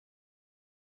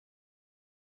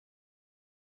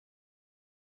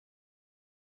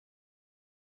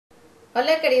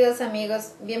Hola queridos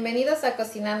amigos, bienvenidos a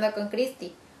Cocinando con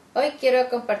Cristy. Hoy quiero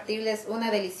compartirles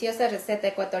una deliciosa receta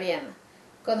ecuatoriana,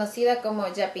 conocida como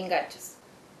llapingachos.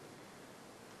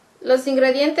 Los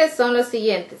ingredientes son los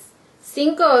siguientes: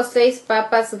 5 o 6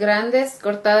 papas grandes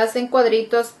cortadas en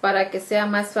cuadritos para que sea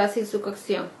más fácil su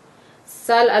cocción,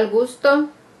 sal al gusto,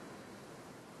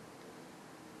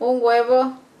 un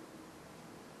huevo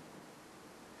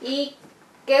y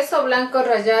queso blanco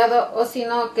rallado o si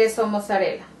no queso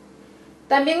mozzarella.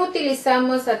 También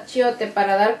utilizamos achiote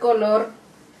para dar color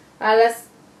a las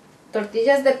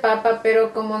tortillas de papa,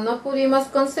 pero como no pudimos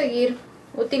conseguir,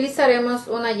 utilizaremos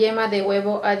una yema de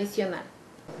huevo adicional.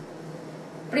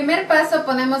 Primer paso,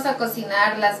 ponemos a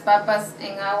cocinar las papas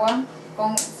en agua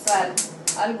con sal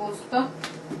al gusto.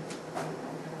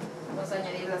 Vamos a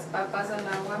añadir las papas al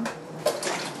agua.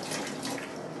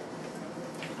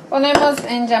 Ponemos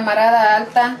en llamarada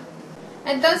alta.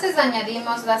 Entonces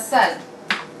añadimos la sal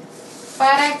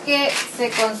para que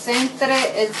se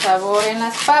concentre el sabor en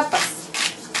las papas.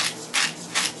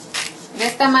 De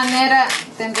esta manera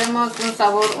tendremos un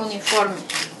sabor uniforme.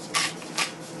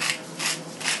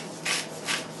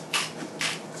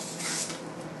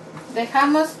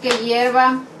 Dejamos que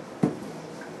hierva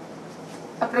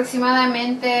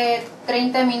aproximadamente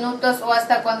 30 minutos o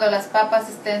hasta cuando las papas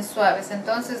estén suaves.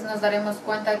 Entonces nos daremos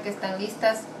cuenta que están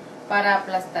listas para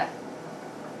aplastar.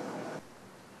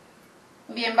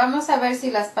 Bien, vamos a ver si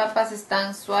las papas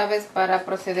están suaves para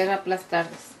proceder a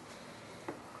aplastarlas.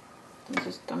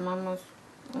 Entonces tomamos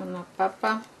una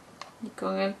papa y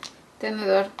con el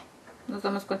tenedor nos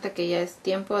damos cuenta que ya es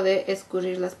tiempo de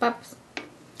escurrir las papas.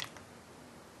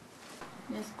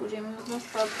 Escurrimos las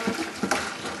papas.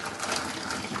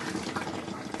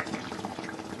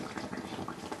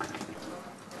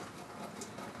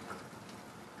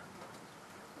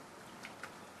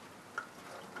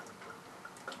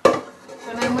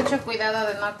 Tener mucho cuidado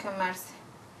de no quemarse.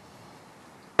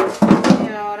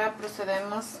 Y ahora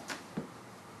procedemos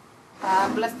a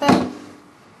aplastar.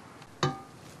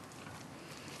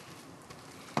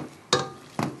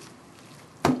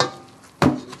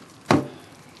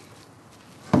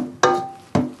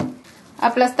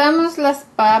 Aplastamos las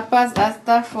papas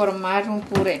hasta formar un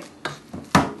puré.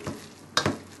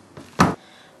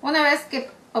 Una vez que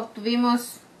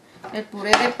obtuvimos el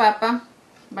puré de papa,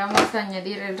 vamos a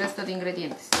añadir el resto de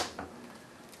ingredientes.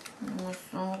 Tenemos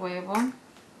un huevo.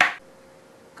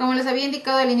 Como les había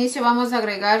indicado al inicio, vamos a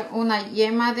agregar una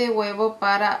yema de huevo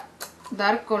para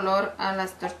dar color a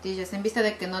las tortillas, en vista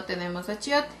de que no tenemos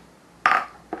achiote.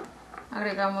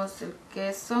 Agregamos el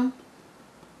queso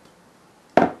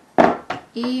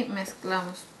y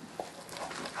mezclamos.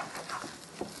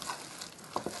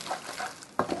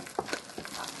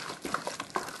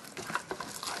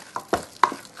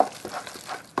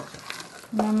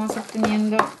 Vamos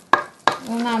obteniendo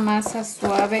una masa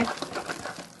suave.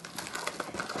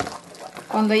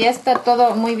 Cuando ya está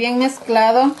todo muy bien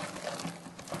mezclado,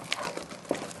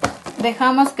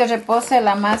 dejamos que repose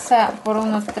la masa por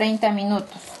unos 30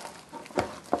 minutos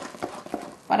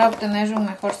para obtener un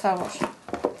mejor sabor.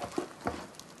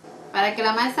 Para que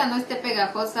la masa no esté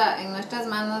pegajosa en nuestras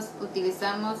manos,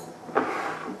 utilizamos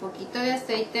un poquito de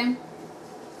aceite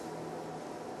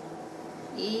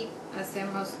y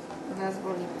hacemos las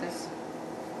bolitas.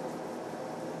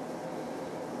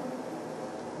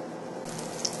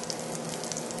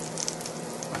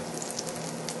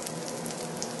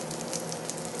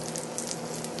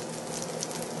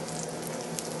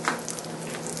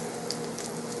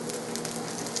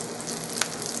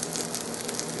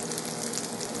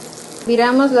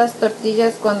 Viramos las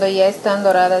tortillas cuando ya están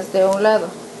doradas de un lado.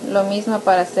 Lo mismo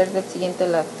para hacer del siguiente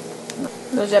lado.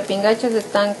 Los llapingachos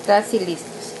están casi listos.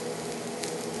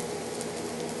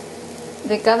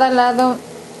 De cada lado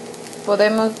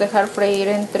podemos dejar freír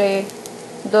entre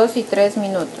 2 y 3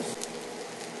 minutos.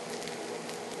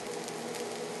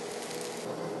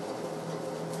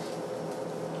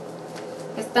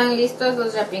 Están listos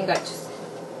los llapingachos.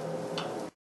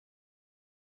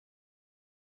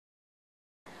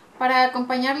 Para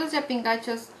acompañar los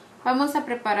llapingachos vamos a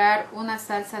preparar una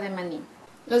salsa de maní.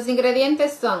 Los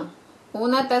ingredientes son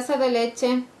una taza de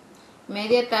leche,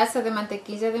 media taza de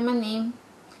mantequilla de maní,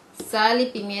 sal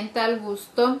y pimienta al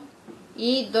gusto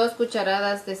y 2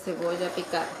 cucharadas de cebolla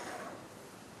picada.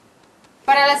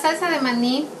 Para la salsa de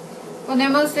maní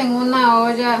ponemos en una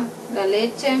olla la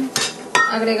leche,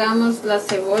 agregamos la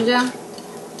cebolla,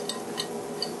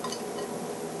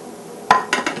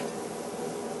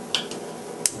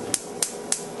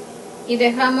 y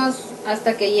dejamos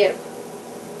hasta que hierva.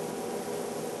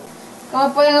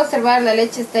 Como pueden observar, la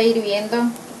leche está hirviendo.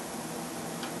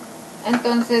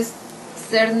 Entonces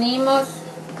cernimos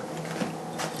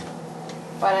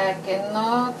para que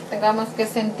no tengamos que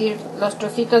sentir los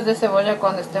trocitos de cebolla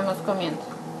cuando estemos comiendo.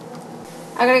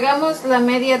 Agregamos la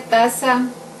media taza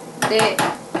de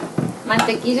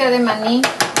mantequilla de maní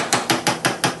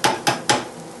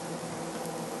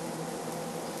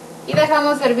y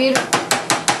dejamos hervir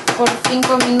por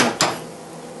 5 minutos.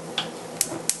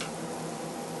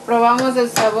 Probamos el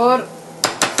sabor.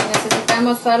 Si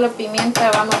necesitamos sal o pimienta,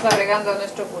 vamos agregando a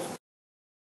nuestro gusto.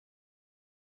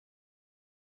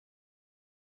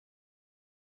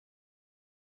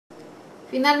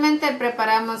 Finalmente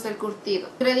preparamos el curtido.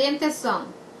 Los ingredientes son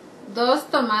 2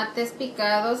 tomates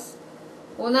picados,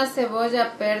 una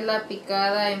cebolla perla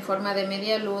picada en forma de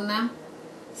media luna,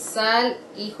 sal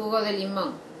y jugo de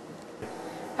limón.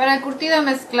 Para el curtido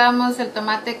mezclamos el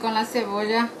tomate con la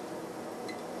cebolla,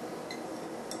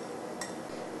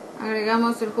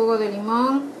 agregamos el jugo de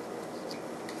limón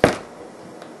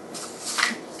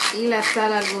y la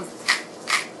sal al gusto.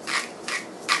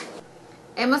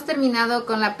 Hemos terminado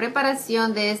con la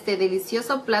preparación de este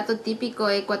delicioso plato típico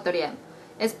ecuatoriano.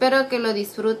 Espero que lo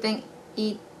disfruten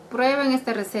y prueben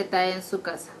esta receta en su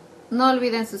casa. No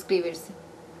olviden suscribirse.